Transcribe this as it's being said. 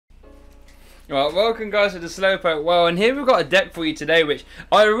Right, welcome guys to the Slowpoke. Well, and here we've got a deck for you today, which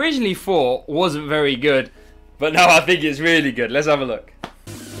I originally thought wasn't very good, but now I think it's really good. Let's have a look.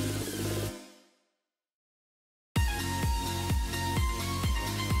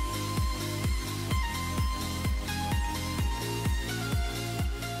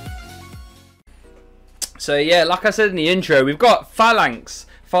 So yeah, like I said in the intro, we've got Falinks,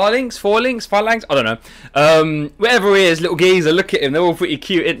 I don't know. Whatever he is, little geezer, look at him, they're all pretty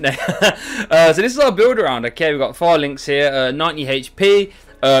cute, isn't they? So this is our build around, okay? We've got Falinks here, 90 HP.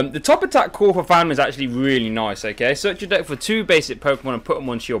 The top attack core for Family is actually really nice, okay? Search your deck for 2 basic Pokemon and put them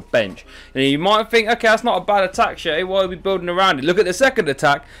onto your bench. And you might think, okay, that's not a bad attack, Shay, why are we building around it? Look at the second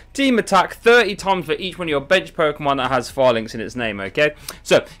attack, team attack 30 times for each one of your bench Pokemon that has Falinks in its name, okay?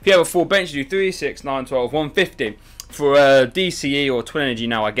 So, if you have a full bench, you do 3, 6, 9, 12, 150. For DCE or Twin Energy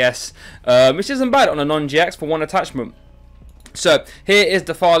now, I guess, which isn't bad on a non-GX for 1 attachment. So here is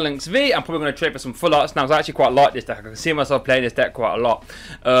the Falinks V. I'm probably going to trade for some full arts now, because I actually quite like this deck. I can see myself playing this deck quite a lot.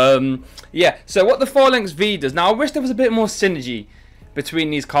 Yeah, so what the Falinks V does, now I wish there was a bit more synergy between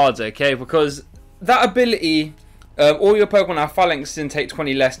these cards, okay, because that ability, all your Pokemon have Falinks and take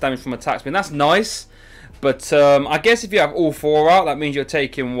 20 less damage from attacks. I mean, that's nice. But I guess if you have all 4 out, that means you're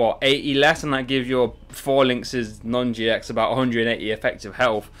taking, what, 80 less, and that gives your Falinks' non-GX about 180 effective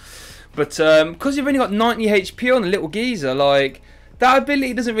health. But because you've only got 90 HP on the little geezer, like, that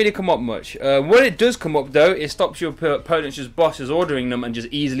ability doesn't really come up much. When it does come up, though, it stops your opponents just bosses ordering them and just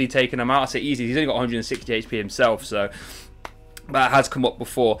easily taking them out. I say easy, he's only got 160 HP himself, so that has come up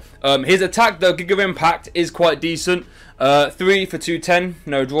before. His attack, though, Giga Impact, is quite decent. 3 for 210,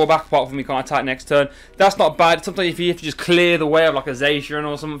 no drawback apart from he can't attack next turn. That's not bad. Sometimes if you have to just clear the way of like a Zacian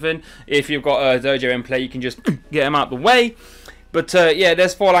or something, if you've got a Dojo in play, you can just get him out the way. But yeah,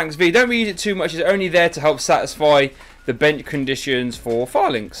 there's Falinks V. Don't really use it too much. It's only there to help satisfy the bench conditions for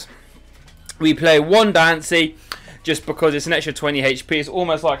Falinks. We play 1 Diancie just because it's an extra 20 HP. It's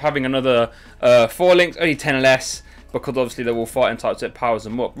almost like having another Falinks, only 10 less, because obviously they're all fighting types, so it powers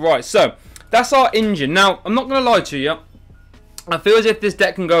them up. Right, so that's our engine. Now, I'm not going to lie to you. I feel as if this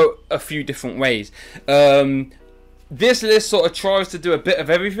deck can go a few different ways. This list sort of tries to do a bit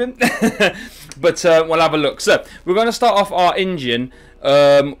of everything, but we'll have a look. So, we're going to start off our engine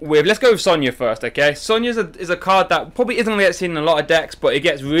with, let's go with Sonia first, okay? Sonia is a card that probably isn't going to get seen in a lot of decks, but it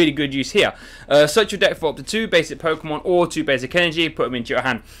gets really good use here. Search your deck for up to 2 basic Pokemon or 2 basic energy, put them into your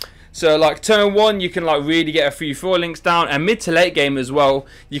hand. So like turn 1 you can like really get a few Falinks down, and mid to late game as well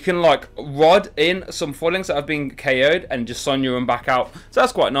you can like rod in some Falinks that have been KO'd and just Sonia them back out, so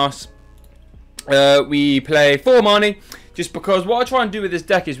that's quite nice. We play 4 Marnie just because what I try and do with this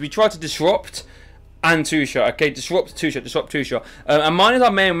deck is we try to disrupt and 2-shot, okay, disrupt 2-shot, disrupt 2-shot, and Marnie is our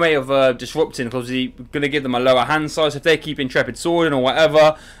main way of disrupting, because we're going to give them a lower hand size. If they keep Intrepid Swording or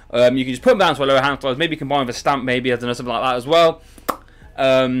whatever, you can just put them down to a lower hand size, maybe combine with a stamp, maybe, I don't know, something like that as well.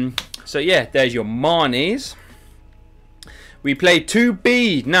 So yeah, there's your Marnies. We play 2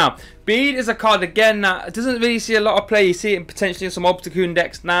 Bede. Now, Bede is a card again that doesn't really see a lot of play. You see it potentially in some Obstacoon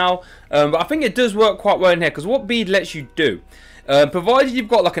decks now, but I think it does work quite well in here, because what Bede lets you do, provided you've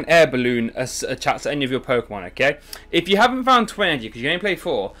got like an Air Balloon attached to any of your Pokemon, okay? If you haven't found 20, because you only play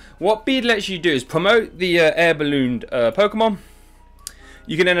 4, what Bede lets you do is promote the Air Ballooned Pokemon.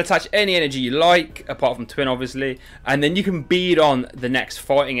 You can then attach any energy you like, apart from Twin obviously, and then you can bead on the next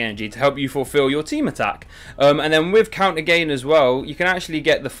fighting energy to help you fulfill your team attack. And then with counter gain as well, you can actually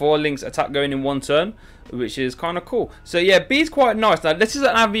get the Falinks attack going in 1 turn, which is kind of cool. So yeah, Bede's quite nice. Now this is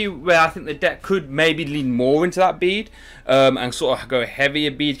an avenue where I think the deck could maybe lean more into that Bede, and sort of go heavier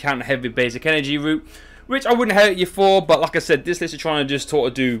Bede, counter heavy basic energy route, which I wouldn't hate you for, but like I said, this list is trying to just sort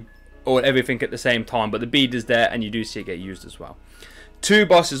of do everything at the same time, but the Bede is there and you do see it get used as well. 2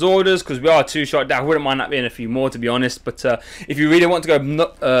 bosses orders, because we are 2-shot down. I wouldn't mind that being a few more, to be honest, but if you really want to go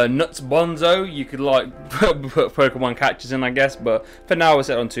nuts bonzo, you could like put Pokemon catchers in, I guess, but for now we're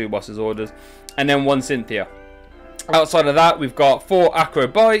set on 2 bosses orders, and then 1 Cynthia. Outside of that, we've got 4 Acro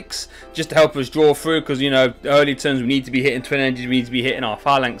Bikes, just to help us draw through, because, you know, early turns we need to be hitting Twin Energies, we need to be hitting our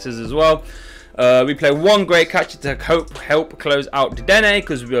Falinks as well. We play 1 Great Catcher to help close out Dene,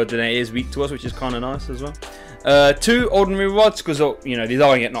 because Dene is weak to us, which is kind of nice as well. 2 Ordinary Rods, because, you know, these are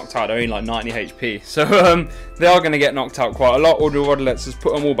going to get knocked out. They're only like 90 HP, so they are going to get knocked out quite a lot. Ordinary Rod lets us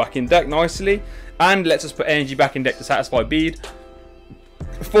put them all back in deck nicely, and lets us put energy back in deck to satisfy Bede.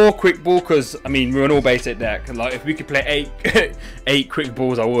 4 Quick Ball, because, I mean, we're an all basic deck. Like, if we could play 8 Quick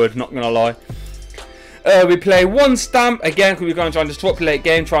Balls, I would, not going to lie. We play 1 Stamp, again, because we're going to try and disrupt late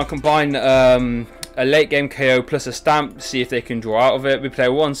game, try and combine a late game KO plus a Stamp, see if they can draw out of it. We play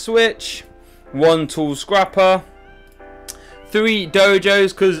 1 Switch, 1 Tool Scrapper, 3 Dojos,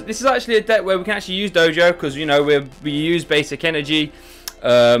 because this is actually a deck where we can actually use Dojo, because, you know, we use basic energy.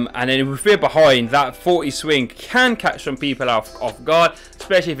 And then if we're behind, that 40 swing can catch some people off guard,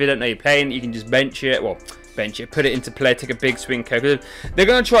 especially if you don't know you're playing. You can just bench it, well, put it into play, take a big swing code. They're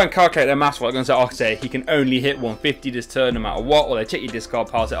going to try and calculate their maths. They're going to say, okay, he can only hit 150 this turn no matter what, or they check your discard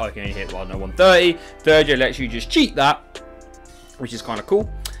pile, say, oh, he can only hit, well, no, 130. Dojo lets you just cheat that, which is kind of cool.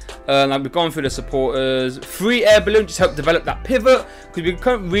 Like we've gone through the supporters. 3 Air Balloon just help develop that pivot, because we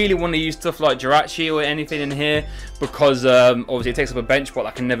don't really want to use stuff like Jirachi or anything in here, because obviously it takes up a bench spot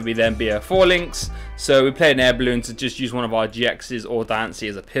that can never be there and be a Falinks. So we play an Air Balloon to just use one of our GXs or Diancie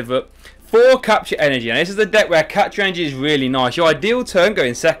as a pivot. 4 Capture Energy, and this is the deck where Capture Energy is really nice. Your ideal turn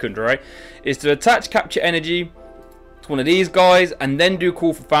going second, right, is to attach Capture Energy to one of these guys and then do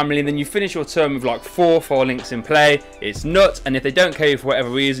Call for Family, and then you finish your turn with like 4 Falinks in play. It's nuts, and if they don't KO for whatever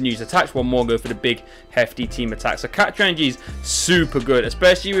reason, you just attach one more, go for the big hefty team attack. So Capture Energy is super good,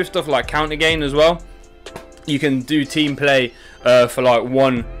 especially with stuff like counter gain as well. You can do team play for like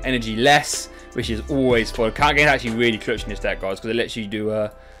 1 energy less, which is always fun. Counter gain is actually really clutch in this deck, guys, because it lets you do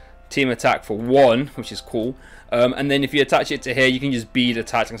a team attack for 1, which is cool. And then if you attach it to here, you can just Bede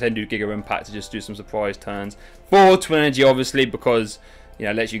attach and then do Giga Impact to just do some surprise turns. 4 Twin Energy, obviously, because, you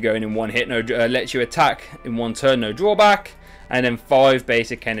know, lets you go in 1 hit, lets you attack in 1 turn, no drawback. And then 5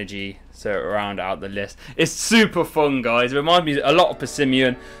 Basic Energy to round out the list. It's super fun, guys. It reminds me a lot of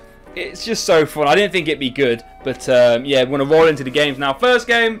Persimmon. It's just so fun. I didn't think it'd be good, but yeah, we're gonna roll into the games now. First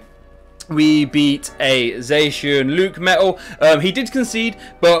game, we beat a Zacian Luke Metal. He did concede,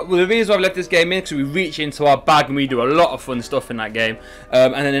 but the reason why I've left this game in is because we reach into our bag and we do a lot of fun stuff in that game.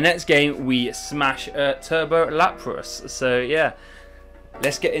 And then the next game, we smash Turbo Lapras. So yeah,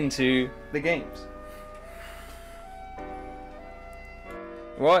 let's get into the games.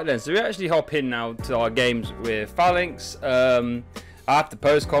 Right then, so we actually hop in now to our games with Falinks. I have to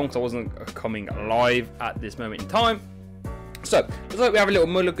postcon because I wasn't coming live at this moment in time. So, looks like we have a little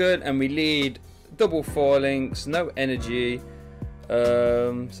mulligan and we lead double Falinks, no energy.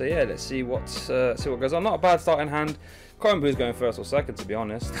 So yeah, let's see what goes on. Not a bad starting hand. Coin Boo's going first or second, to be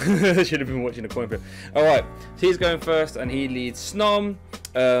honest. Should have been watching the coin flip. Alright, so he's going first and he leads Snom.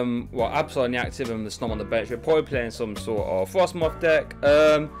 Well, Absol on the active and the Snom on the bench. We're probably playing some sort of Frostmoth deck.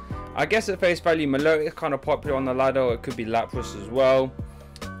 I guess at face value, Melodic is kind of popular on the ladder, or it could be Lapras as well.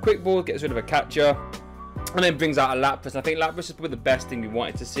 Quick Ball gets rid of a catcher. And then brings out a Lapras. I think Lapras is probably the best thing we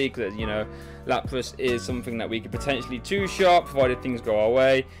wanted to see, because, you know, Lapras is something that we could potentially 2-shot, provided things go our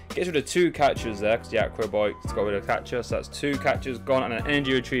way. Gets rid of 2 catchers there, because the Acro Bike has got rid of a catcher. So that's 2 catchers gone, and an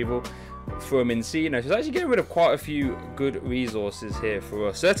energy retrieval from Encino. So it's actually getting rid of quite a few good resources here for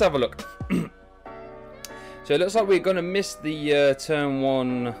us. So let's have a look. So it looks like we're going to miss the turn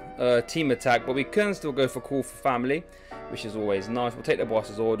 1 team attack, but we can still go for Call for Family, which is always nice. We'll take the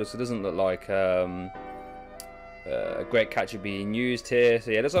boss's order, so it doesn't look like Great Catcher being used here. So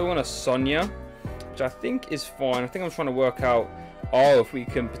yeah, looks like we want a Sonia, which I think is fine. I think I'm trying to work out, oh, if we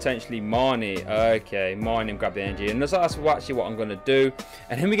can potentially Marnie. Okay, Marnie and grab the energy, and that's actually what I'm going to do.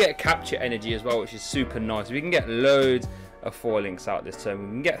 And then we get Capture Energy as well, which is super nice. We can get loads of Falinks out this turn. We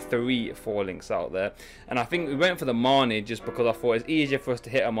can get 3 Falinks out there, and I think we went for the Marnie just because I thought it's easier for us to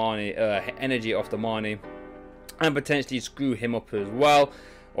hit a Marnie energy off the Marnie and potentially screw him up as well.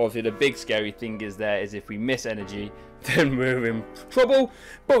 Obviously, the big scary thing is if we miss energy, then we're in trouble.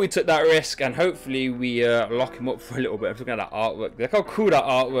 But we took that risk, and hopefully we lock him up for a little bit. I'm looking at that artwork. Look how cool that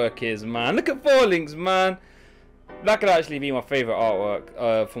artwork is, man. Look at Falinks, man. That could actually be my favourite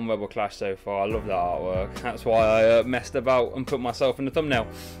artwork from Rebel Clash so far. I love that artwork. That's why I messed about and put myself in the thumbnail.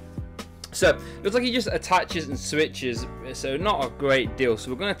 So, looks like he just attaches and switches, so not a great deal.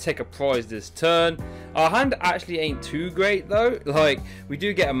 So we're going to take a prize this turn. Our hand actually ain't too great though. Like, we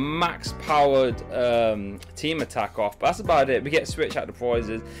do get a max powered team attack off, but that's about it. We get switch out the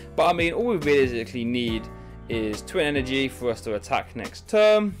prizes. But I mean, all we realistically need is Twin Energy for us to attack next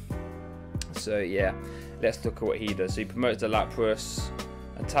turn. So yeah, let's look at what he does. So he promotes the Lapras,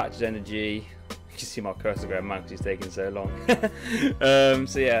 attaches energy. You can see my cursor going mad because he's taking so long.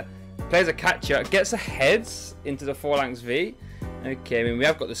 So yeah. Plays a catcher, gets a heads into the Falinks V. Okay, I mean, we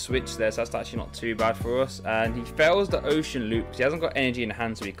have got the switch there, so that's actually not too bad for us. And he fails the ocean loop because he hasn't got energy in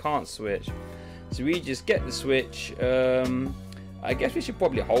hand, so he can't switch. So we just get the switch. I guess we should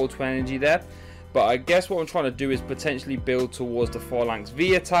probably hold 2 energy there. But I guess what I'm trying to do is potentially build towards the Falinks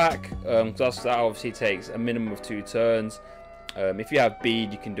V attack. Because that obviously takes a minimum of 2 turns. If you have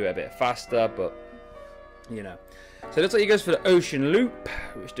Bede, you can do it a bit faster, but, you know. So it looks like he goes for the Ocean Loop,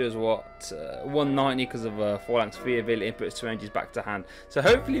 which does what? 190 because of Falinks V ability, inputs 2 energies back to hand. So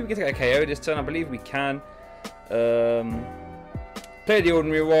hopefully we can take a KO this turn. I believe we can. Play the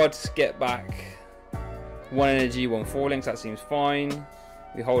Ordinary Rod, get back 1 energy, 1 Falinks, that seems fine.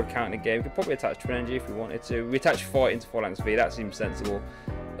 We hold counter game. We could probably attach 2 energy if we wanted to. We attach fight into Falinks V, that seems sensible.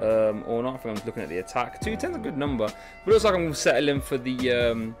 Or not, if I'm looking at the attack. 210's a good number. But it looks like I'm settling for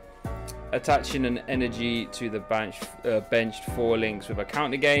the attaching an energy to the benched Falinks with a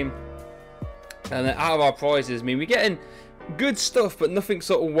counter game. And then out of our prizes, I mean, we're getting good stuff, but nothing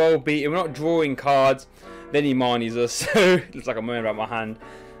sort of well beaten. We're not drawing cards. Then he Marnies us, so looks like I'm moaning about my hand.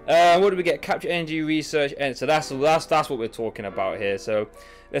 What do we get? Capture Energy Research, and so that's what we're talking about here. So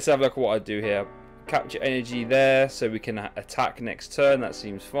let's have a look at what I do here. Capture Energy there, so we can attack next turn. That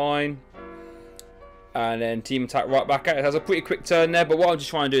seems fine. And then team attack right back at it. It has a pretty quick turn there, but what I'm just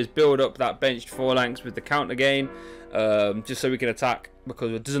trying to do is build up that benched Falinks with the counter game, just so we can attack,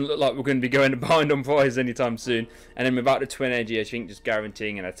 because it doesn't look like we're going to be going behind on prize anytime soon. And then without the twin energy, I think just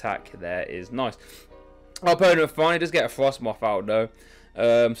guaranteeing an attack there is nice. Our opponent finally does get a Frostmoth out though,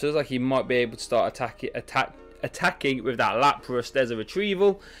 so it looks like he might be able to start attacking with that Lapras. There's a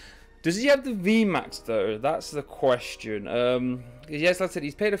retrieval. Does he have the VMAX though? That's the question. Yes, like I said,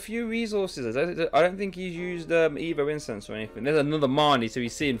 he's paid a few resources. I don't think he's used Evo Incense or anything. There's another Marnie, so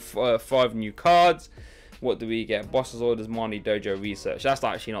he's seeing 5 new cards. What do we get? Boss's Orders, Marnie, Dojo, Research. That's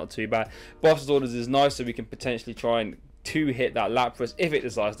actually not too bad. Boss's Orders is nice, so we can potentially try and hit that Lapras if it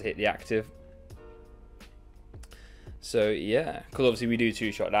decides to hit the active. So yeah, because obviously we do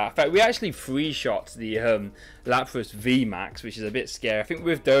 2-shot that. In fact, we actually 3-shot the Lapras VMAX, which is a bit scary. I think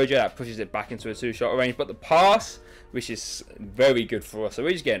with Dojo that pushes it back into a 2-shot range, but the pass, which is very good for us. So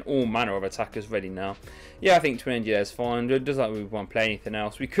we're just getting all manner of attackers ready now. Yeah, I think Twin Energy there is fine. It doesn't like we want to play anything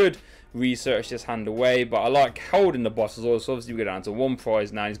else. We could research this hand away, but I like holding the bosses. Also, obviously we go down to 1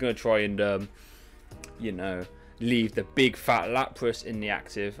 prize now. He's going to try and, you know, leave the big fat Lapras in the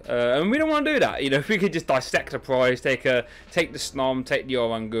active, and we don't want to do that. You know, if we could just dissect the prize, take the Snom, take the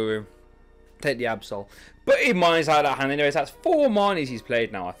Oranguru, take the Absol, but he Marnies out of that hand anyways. That's 4 Marnies he's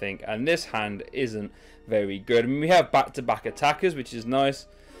played now, I think, and this hand isn't very good. I mean, we have back-to-back attackers, which is nice,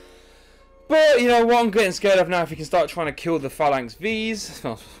 but you know what I'm getting scared of now, if he can start trying to kill the Falinks Vs.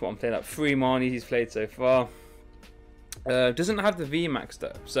 That's what I'm playing. That 3 Marnies he's played so far. Doesn't have the VMAX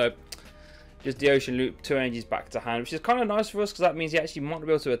though, so just the Ocean Loop, 2 energies back to hand, which is kind of nice for us, because that means he actually might be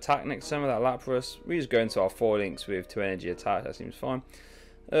able to attack next turn with that Lapras. We just go into our 4 links with 2 energy attack, that seems fine.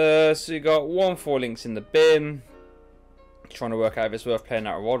 So you got 1 4 links in the bin. Trying to work out if it's worth playing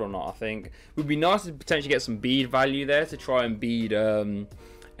that rod or not, I think. It would be nice to potentially get some bead value there to try and bead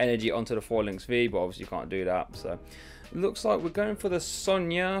energy onto the Falinks V, but obviously you can't do that. So it looks like we're going for the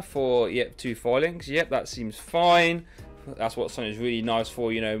Sonia for, yep, 2 Falinks. Yep, that seems fine. That's what Sonia's really nice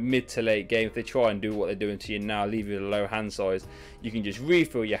for, you know, mid to late game. If they try and do what they're doing to you now, leave you with a low hand size, you can just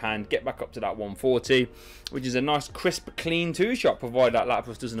refill your hand, get back up to that 140, which is a nice crisp clean 2-shot, provided that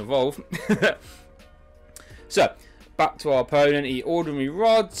Lapras doesn't evolve. So back to our opponent. He Ordinary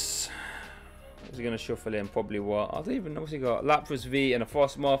Rods. Is he going to shuffle in? Probably what? I don't even know what he got. Lapras V and a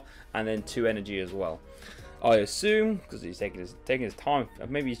Frostmoth, and then 2 energy as well, I assume, because he's taking his time.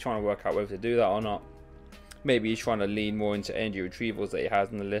 Maybe he's trying to work out whether to do that or not. Maybe he's trying to lean more into energy retrievals that he has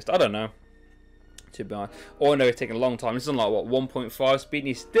on the list. I don't know, to be honest. Or no, it's taking a long time. This is on like what, 1.5 speed, and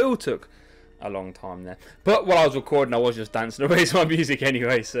he still took a long time there. But while I was recording, I was just dancing away to my music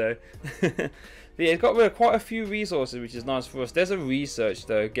anyway. So yeah, he's got rid of quite a few resources, which is nice for us. There's a research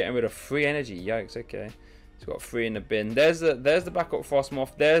though, getting rid of 3 energy. Yikes. Okay, he's got 3 in the bin. There's the backup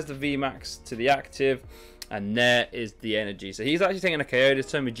Frostmoth. There's the VMAX to the active, and there is the energy. So he's actually taking a KO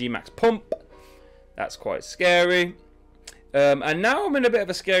this turn with GMAX Pump. That's quite scary. And now I'm in a bit of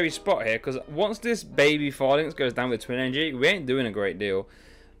a scary spot here, because once this baby Falinks goes down with twin energy, we ain't doing a great deal.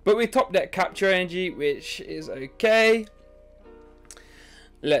 But we top deck Capture Energy, which is okay.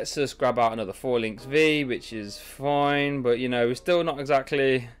 Let's just grab out another Falinks V, which is fine. But, you know, we're still not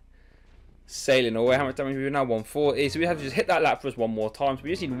exactly sailing away. How much damage we do now? 140. So we have to just hit that Lapras 1 more time. So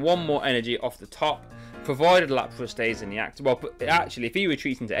we just need 1 more energy off the top, provided Lapras stays in the active. Well, but actually, if he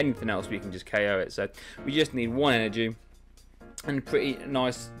retreats into anything else, we can just KO it. So we just need 1 energy. And a pretty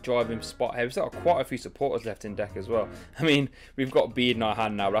nice driving spot here. We've still got quite a few supporters left in deck as well. I mean, we've got Bede in our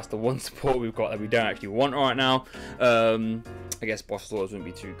hand now. But that's the one support we've got that we don't actually want right now. I guess Boss Lords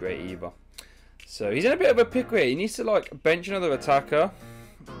wouldn't be too great either. So he's in a bit of a pickle here. He needs to like bench another attacker,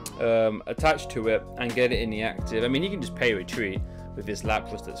 attach to it, and get it in the active. I mean, he can just pay retreat with this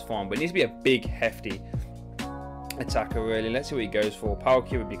Lapras, that's fine. But it needs to be a big, hefty attacker, really. Let's see what he goes for. Power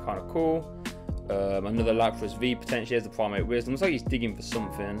Cube would be kind of cool. Another Lapras V potentially has the Primate Wisdom. Looks like he's digging for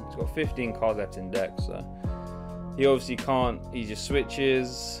something. He's got 15 cards left in deck, so he obviously can't. He just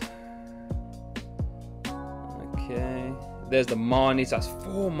switches. Okay, there's the Marnie. So that's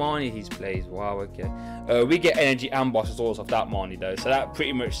 4 Marnie he's plays. Wow, okay. We get energy and bosses also off that Marnie though, so that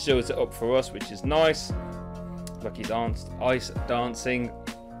pretty much seals it up for us, which is nice. Like he's ice dancing.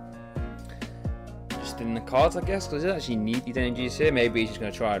 Just in the cards, I guess, because he doesn't actually need these energies here. Maybe he's just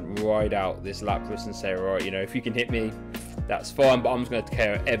going to try and ride out this Lapras and say, right, you know, if you can hit me, that's fine, but I'm just going to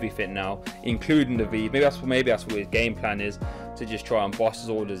care everything now, including the V. Maybe that's what his game plan is, to just try and boss his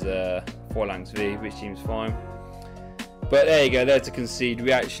orders Falinks V, which seems fine. But there you go, there to concede.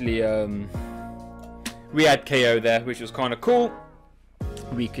 We actually we had KO there, which was kind of cool.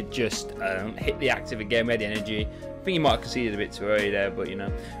 We could just hit the active again. We had the energy. I think he might have conceded a bit too early there, but you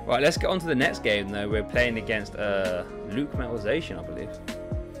know. Right, let's get on to the next game though. We're playing against Luke Metalization, I believe.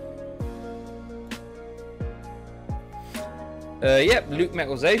 Yep, Luke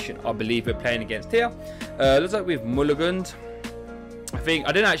Metalization, I believe we're playing against here. Looks like we've mulliganed. I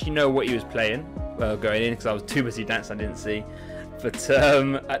didn't actually know what he was playing going in because I was too busy dancing, I didn't see. But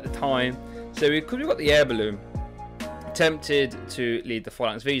at the time, so because we've got the Air Balloon, tempted to lead the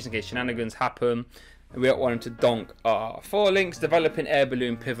Falinks V just in case shenanigans happen. We don't want him to donk our Falinks. Developing Air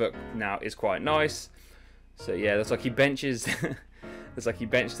Balloon pivot now is quite nice. So yeah, looks like he benches. Looks like he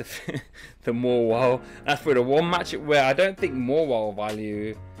benched the Morwell. That's for the one matchup where I don't think Morwell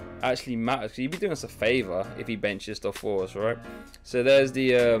value actually matters. He'd be doing us a favour if he benches stuff for us, right? So there's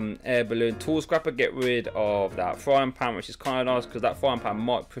the Air Balloon Tool Scrapper. Get rid of that frying pan, which is kind of nice because that frying pan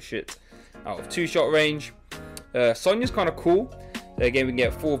might push it out of 2-shot range. Sonia's kind of cool. Again, we can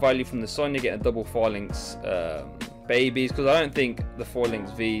get full value from the Sonia, getting a double Falinks babies, because I don't think the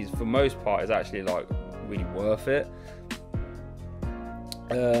Falinks V's for most part is actually like really worth it.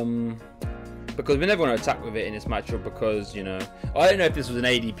 Because we never want to attack with it in this matchup, because you know, I don't know if this was an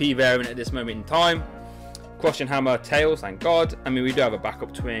ADP variant at this moment in time. Crushing Hammer, Tails, thank God. I mean, we do have a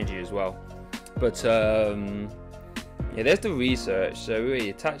backup to energy as well. But yeah, there's the research. So we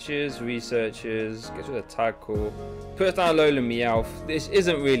attaches, researches, gets rid of tag call, puts down Alolan Meowth. This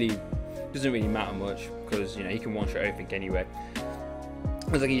doesn't really matter much because you know he can one-shot everything anyway.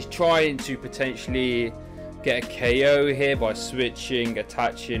 It's like he's trying to potentially get a KO here by switching,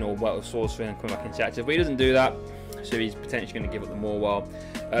 attaching, or well, sorcery and coming back into active, but he doesn't do that. So he's potentially going to give up the Morwell.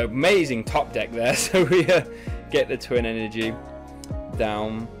 Amazing top deck there. So we get the twin energy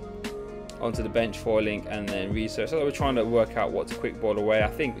down onto the bench Falink and then research. So we're trying to work out what to quick ball away. I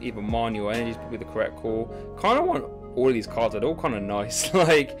think either Marnie or energy is probably the correct call. Kind of want all of these cards. They're all kind of nice,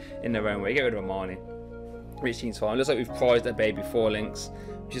 like in their own way. Get rid of a Marnie, which seems fine. Looks like we've prized a baby Falinks,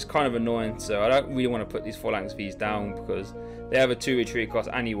 which is kind of annoying. So I don't really want to put these Falinks V's down because they have a 2 retreat cost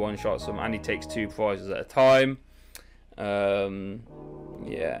and he one-shots them and he takes 2 prizes at a time.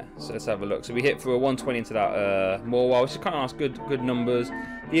 Yeah, so let's have a look. So we hit for a 120 into that Morwell, which is kind of nice, good numbers.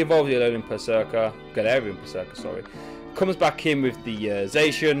 He evolves the Alolan Berserker, Galarian Berserker, sorry. Comes back in with the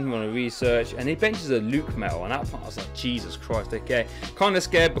Zacian, on a research, and he benches a Luke Metal, and that part I was like, Jesus Christ, okay. Kind of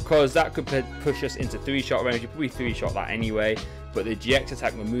scared because that could push us into 3-shot range. You probably 3-shot that anyway, but the GX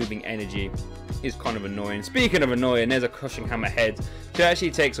attack removing energy is kind of annoying. Speaking of annoying, there's a Crushing Hammer head, so it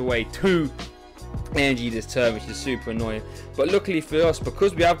actually takes away 2 energy this turn, which is super annoying. But luckily for us,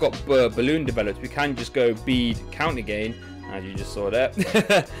 because we have got Balloon developed, we can just go Bede counter gain, as you just saw there.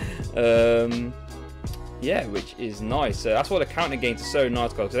 Yeah, which is nice. So that's why the counter gains are so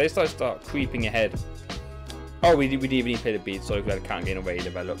nice, guys, because they start creeping ahead. Oh, we didn't even play the Bede, sorry, we had a counter gain already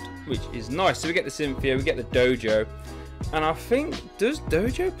developed, which is nice. So we get the Cynthia, we get the Dojo, and I think, does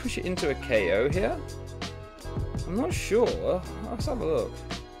Dojo push it into a KO here? I'm not sure. Let's have a look.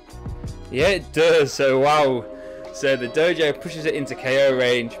 Yeah, it does. So wow. So the Dojo pushes it into KO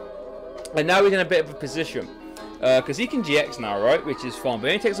range, and now he's in a bit of a position because he can GX now, right? Which is fine, but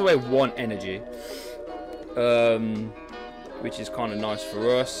it only takes away 1 energy, which is kind of nice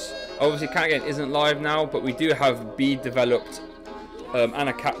for us. Obviously, counter gain isn't live now, but we do have Bede developed and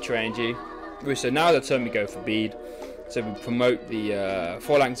a Capture Energy. So now the turn we go for Bede. So we promote the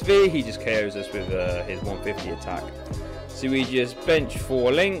Falinks V. He just KOs us with his 150 attack. So we just bench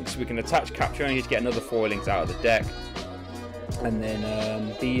 4 links, we can attach Capture Energy to get another 4 links out of the deck. And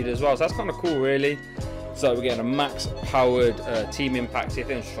then Bede as well, so that's kind of cool really. So we're getting a max powered team impact here. I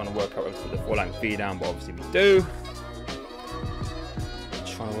think I'm just trying to work out whether to put the Falinks V down, but obviously we do.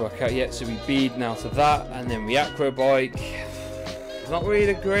 Trying to work out yet, so we Bede now to that, and then we Acro Bike. Not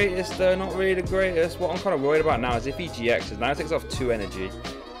really the greatest though, not really the greatest. What I'm kind of worried about now is if he GXs, now it takes off 2 energy,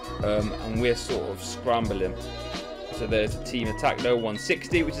 and we're sort of scrambling. So there's a team attack low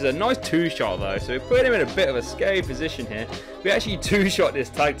 160, which is a nice 2-shot though. So we're putting him in a bit of a scary position here. We actually 2-shot this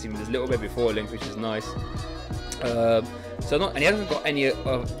tag team with this little baby Falink, which is nice. So and he hasn't got any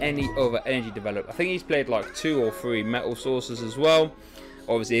other energy developed. I think he's played like 2 or 3 metal sources as well.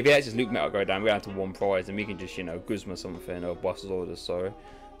 Obviously, if he lets his Luke metal go down, we're down to 1 prize, and we can just, you know, Guzma something, or Boss's orders, sorry.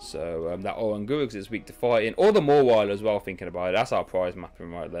 So that Oran Guru, because it's weak to fighting, or the Morwile as well, thinking about it. That's our prize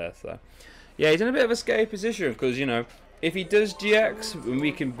mapping right there. So yeah, he's in a bit of a scary position, because, you know, if he does GX,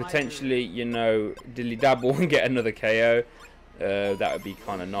 we can potentially, you know, dilly dabble and get another KO. That would be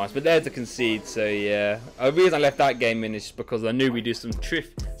kind of nice, but there's a concede. So yeah, the reason I left that game in is because I knew we do some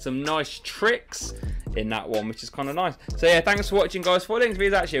nice tricks in that one, which is kind of nice. So yeah, thanks for watching, guys. Falinks V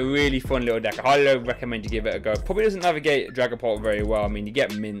is actually a really fun little deck. I highly recommend you give it a go. Probably doesn't navigate Dragapult very well. I mean, you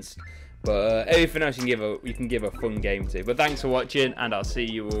get minced, but everything else you can give a fun game to. But thanks for watching, and I'll see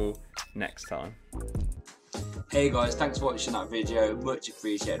you all next time. Hey guys, thanks for watching that video, much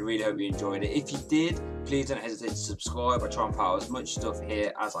appreciated. Really hope you enjoyed it. If you did, please don't hesitate to subscribe. I try and put out as much stuff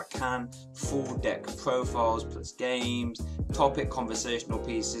here as I can. Full deck profiles plus games, topic conversational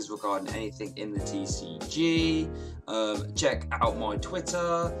pieces regarding anything in the TCG. Check out my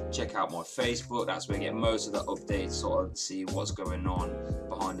Twitter, check out my Facebook. That's where you get most of the updates, sort of see what's going on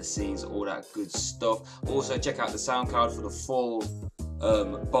behind the scenes, all that good stuff. Also check out the SoundCloud for the full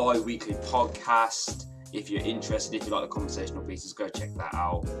bi-weekly podcast. If you're interested, if you like the conversational pieces, go check that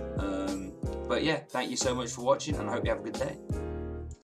out. But yeah, thank you so much for watching, and I hope you have a good day.